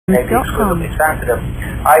may be exquisitely sensitive,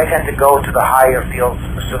 I tend to go to the higher fields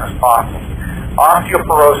as soon as possible.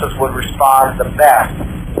 Osteoporosis would respond the best,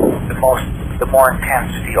 the more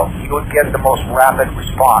intense field. You would get the most rapid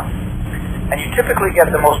response. And you typically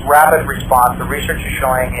get the most rapid response. The research is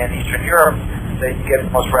showing in Eastern Europe that you get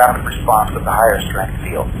the most rapid response with the higher strength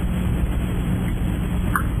field.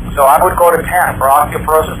 So I would go to 10. For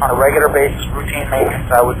osteoporosis on a regular basis, routine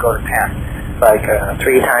maintenance, I would go to 10. Like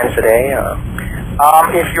 3 times a day?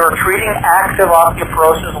 If you're treating active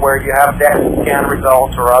osteoporosis where you have DEXA scan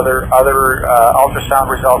results or other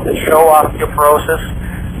ultrasound results that show osteoporosis,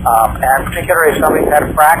 and particularly if somebody's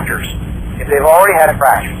had fractures, if they've already had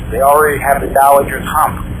fractures, they already have the Dowager's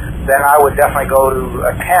hump, then I would definitely go to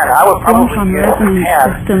a 10. I would probably use a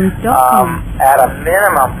 10 at a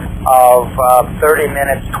minimum of 30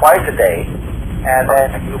 minutes twice a day. And then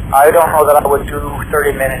I don't know that I would do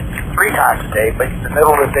 30 minutes 3 times a day, but in the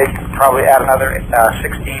middle of the day, probably add another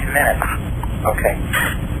 16 minutes. Okay.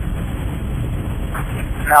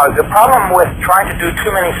 Now, the problem with trying to do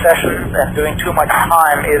too many sessions and doing too much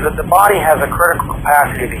time is that the body has a critical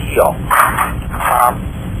capacity to heal.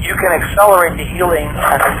 You can accelerate the healing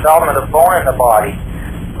and development of bone in the body,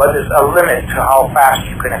 but there's a limit to how fast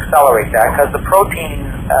you can accelerate that because the protein,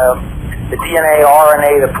 the DNA,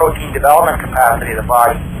 RNA, the protein development capacity of the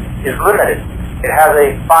body is limited. It has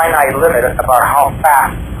a finite limit about how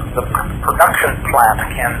fast the production plant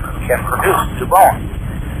can produce to bone.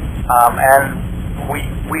 And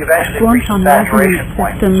we eventually reach the saturation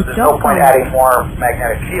point, so there's no point adding more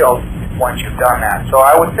magnetic field once you've done that. So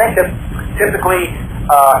I would think that typically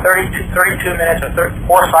 32 minutes or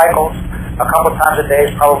 4 cycles a couple times a day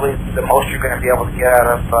is probably the most you're going to be able to get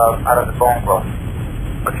out of the bone growth.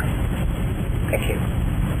 Okay. Thank you.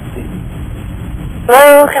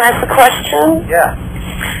 Hello, can I ask a question? Yeah.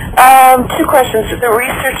 2 questions. The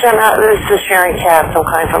research on this is Sharon Katz, I'm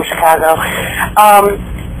calling from Chicago.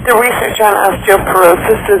 The research on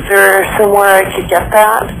osteoporosis, is there somewhere I could get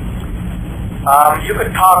that? You could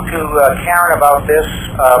talk to Karen about this.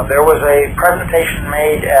 There was a presentation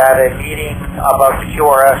made at a meeting about the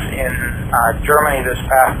QRS in Germany this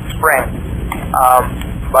past spring,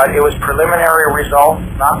 but it was preliminary results,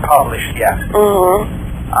 not published yet.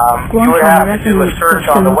 You would have to do a search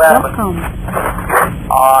on the web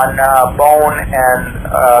on bone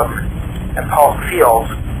and pulse fields.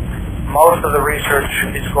 Most of the research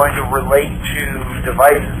is going to relate to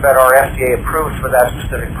devices that are FDA approved for that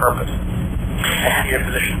specific purpose. And you need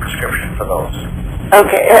a physician prescription for those.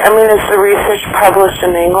 Okay, I mean, is the research published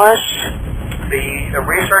in English? The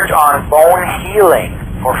research on bone healing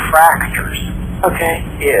for fractures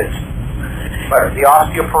is. But the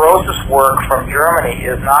osteoporosis work from Germany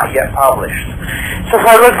is not yet published. So if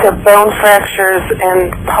I looked at bone fractures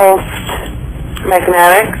and pulsed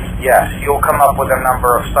magnetics? Yes, you'll come up with a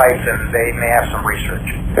number of sites and they may have some research.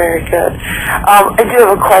 Very good. I do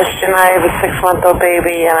have a question. I have a 6-month-old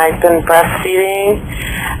baby and I've been breastfeeding,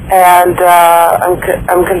 and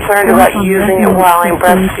I'm concerned about using it while I'm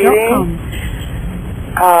breastfeeding.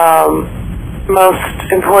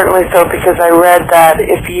 Most importantly so because I read that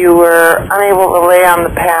if you were unable to lay on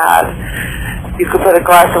the pad, you could put a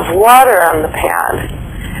glass of water on the pad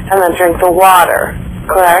and then drink the water.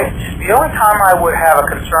 Correct. The only time I would have a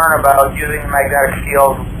concern about using the magnetic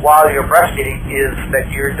field while you're breastfeeding is that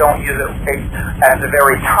you don't use it at the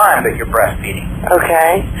very time that you're breastfeeding.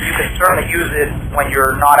 Okay. You can certainly use it when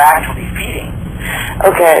you're not actually feeding.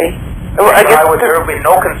 Okay. Well, I guess there would be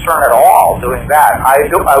no concern at all doing that.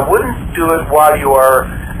 I wouldn't do it while you are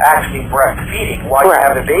actually breastfeeding, while you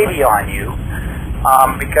have the baby on you.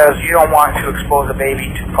 Because you don't want to expose the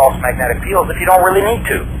baby to pulse magnetic fields if you don't really need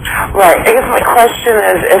to. Right. I guess my question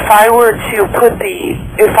is, if I were to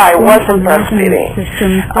if I wasn't breastfeeding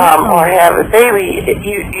or have a baby,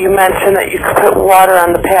 you mentioned that you could put water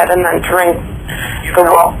on the pad and then drink. You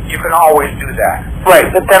can always do that. Right,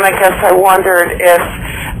 but then I guess I wondered if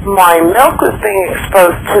my milk was being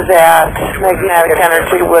exposed to that magnetic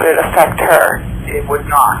energy, would it affect her? It would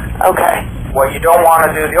not. Okay. What you don't want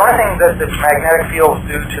to do, the only thing that the magnetic fields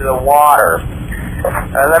do to the water,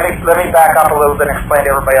 let me back up a little bit and explain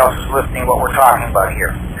to everybody else who's listening what we're talking about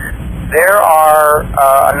here. There are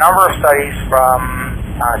a number of studies from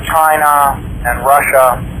China and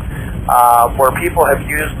Russia where people have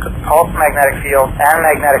used pulse magnetic fields and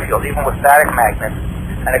magnetic fields, even with static magnets,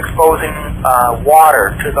 and exposing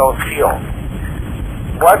water to those fields.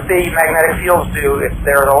 What the magnetic fields do, if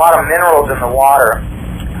there's a lot of minerals in the water,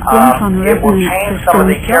 it will change some of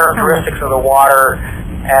the characteristics of the water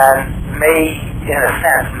and may, in a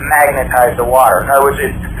sense, magnetize the water. In other words, it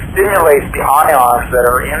stimulates the ions that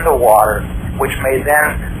are in the water, which may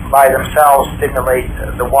then by themselves stimulate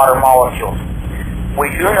the water molecules.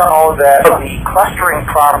 We do know that the clustering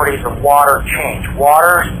properties of water change.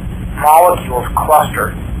 Water's molecules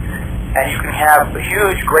cluster, and you can have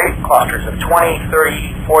huge, great clusters of 20,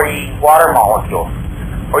 30, 40 water molecules,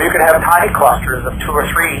 or you can have tiny clusters of 2 or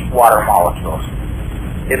 3 water molecules.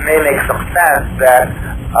 It may make some sense that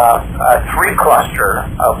a 3 cluster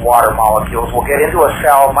of water molecules will get into a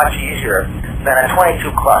cell much easier than a 22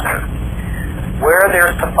 cluster. Where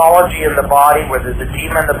there's pathology in the body, where there's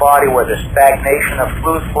edema in the body, where there's stagnation of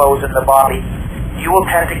fluid flows in the body, you will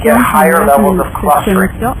tend to get higher levels of clustering.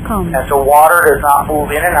 And so water does not move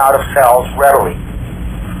in and out of cells readily.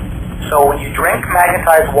 So when you drink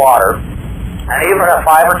magnetized water, and even a 5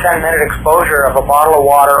 or 10 minute exposure of a bottle of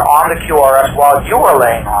water on the QRS while you are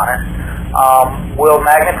laying on it will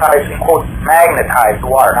magnetize, in quotes, magnetize the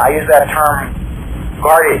water. Now I use that term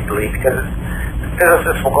guardedly because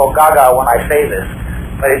physicists will go gaga when I say this,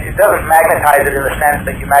 but it doesn't magnetize it in the sense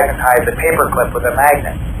that you magnetize a paperclip with a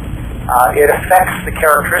magnet. It affects the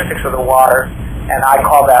characteristics of the water, and I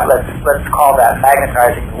call that, let's call that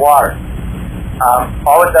magnetizing the water.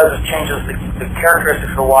 All it does is changes the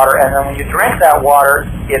characteristics of the water, and then when you drink that water,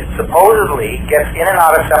 it supposedly gets in and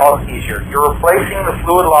out of cells easier. You're replacing the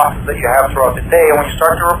fluid losses that you have throughout the day, and when you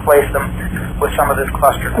start to replace them with some of this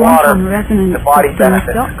clustered water, the body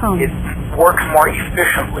benefits. It works more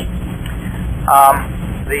efficiently.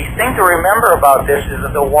 The thing to remember about this is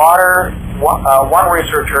that the water, one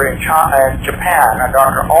researcher in Japan,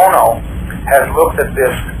 Dr. Ono, has looked at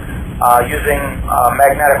this using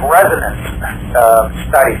magnetic resonance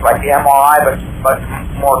studies like the MRI, but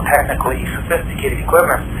more technically sophisticated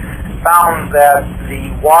equipment, found that the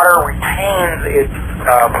water retains its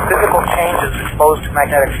physical changes exposed to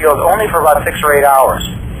magnetic fields only for about 6 or 8 hours.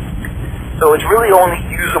 So it's really only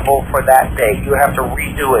usable for that day. You have to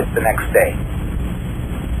redo it the next day.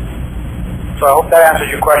 So I hope that answers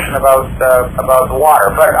your question about the water.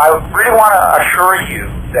 But I really want to assure you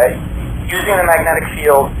that using the magnetic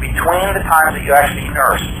field between the times that you actually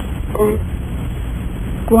nurse,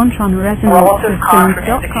 relative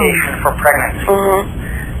contraindication for pregnancy.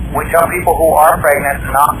 We tell people who are pregnant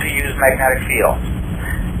not to use magnetic fields.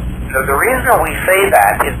 So the reason we say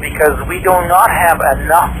that is because we do not have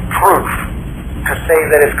enough proof to say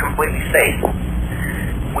that it's completely safe.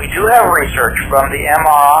 We do have research from the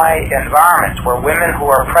MRI environments where women who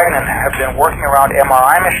are pregnant have been working around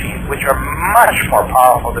MRI machines, which are much more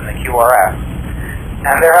powerful than the QRS.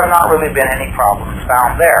 And there have not really been any problems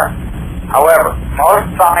found there. However, most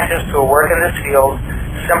scientists who work in this field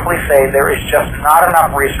simply say there is just not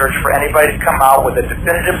enough research for anybody to come out with a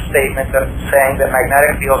definitive statement saying that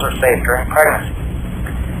magnetic fields are safe during pregnancy.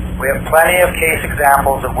 We have plenty of case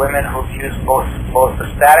examples of women who've used both the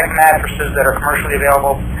static mattresses that are commercially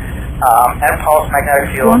available and pulse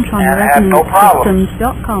magnetic fields and had no problems.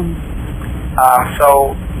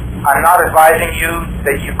 So I'm not advising you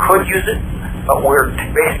that you could use it, but we're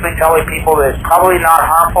basically telling people that it's probably not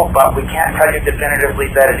harmful, but we can't tell you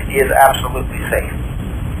definitively that it is absolutely safe.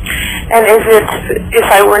 And is it, if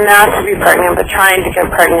I were not to be pregnant but trying to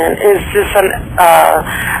get pregnant, is this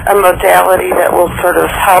a modality that will sort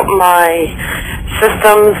of help my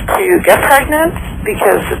systems to get pregnant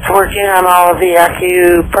because it's working on all of the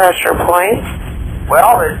acupressure points?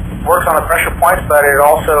 Well, it works on the pressure points, but it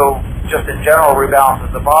also just in general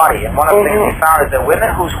rebalances the body. And one of the things we found is that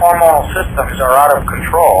women whose hormonal systems are out of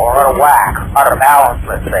control, or out of whack, out of balance,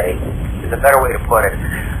 let's say, is a better way to put it,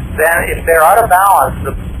 then if they're out of balance,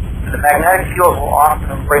 the magnetic fields will often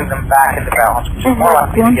bring them back into balance, which is more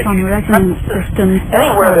likely to get you.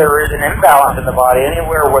 Anywhere there is an imbalance in the body,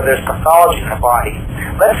 anywhere where there's pathology in the body,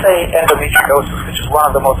 let's say endometriosis, which is one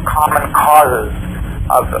of the most common causes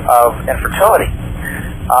of infertility.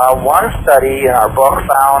 One study in our book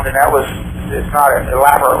found, and it's not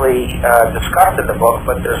elaborately discussed in the book,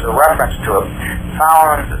 but there's a reference to it,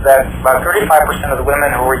 found that about 35% of the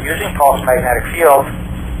women who were using pulse magnetic fields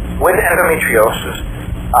with endometriosis,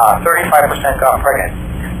 35% got pregnant.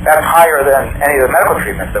 That's higher than any of the medical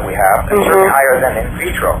treatments that we have, and certainly higher than in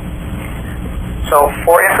vitro. So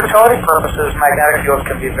for infertility purposes, magnetic fields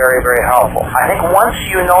can be very, very helpful. I think once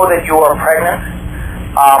you know that you are pregnant,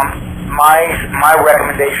 my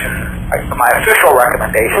recommendation, my official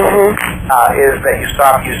recommendation, is that you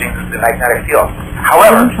stop using the magnetic field.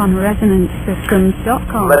 However,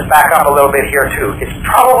 let's back up a little bit here too. It's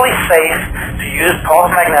probably safe to use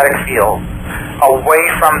pulse magnetic fields away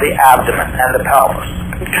from the abdomen and the pelvis.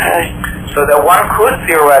 Okay. So that one could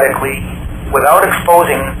theoretically, without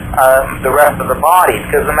exposing the rest of the body,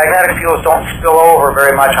 because the magnetic fields don't spill over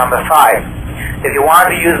very much on the side. If you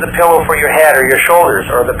wanted to use the pillow for your head or your shoulders,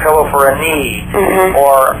 or the pillow for a knee,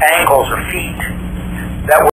 or ankles or feet,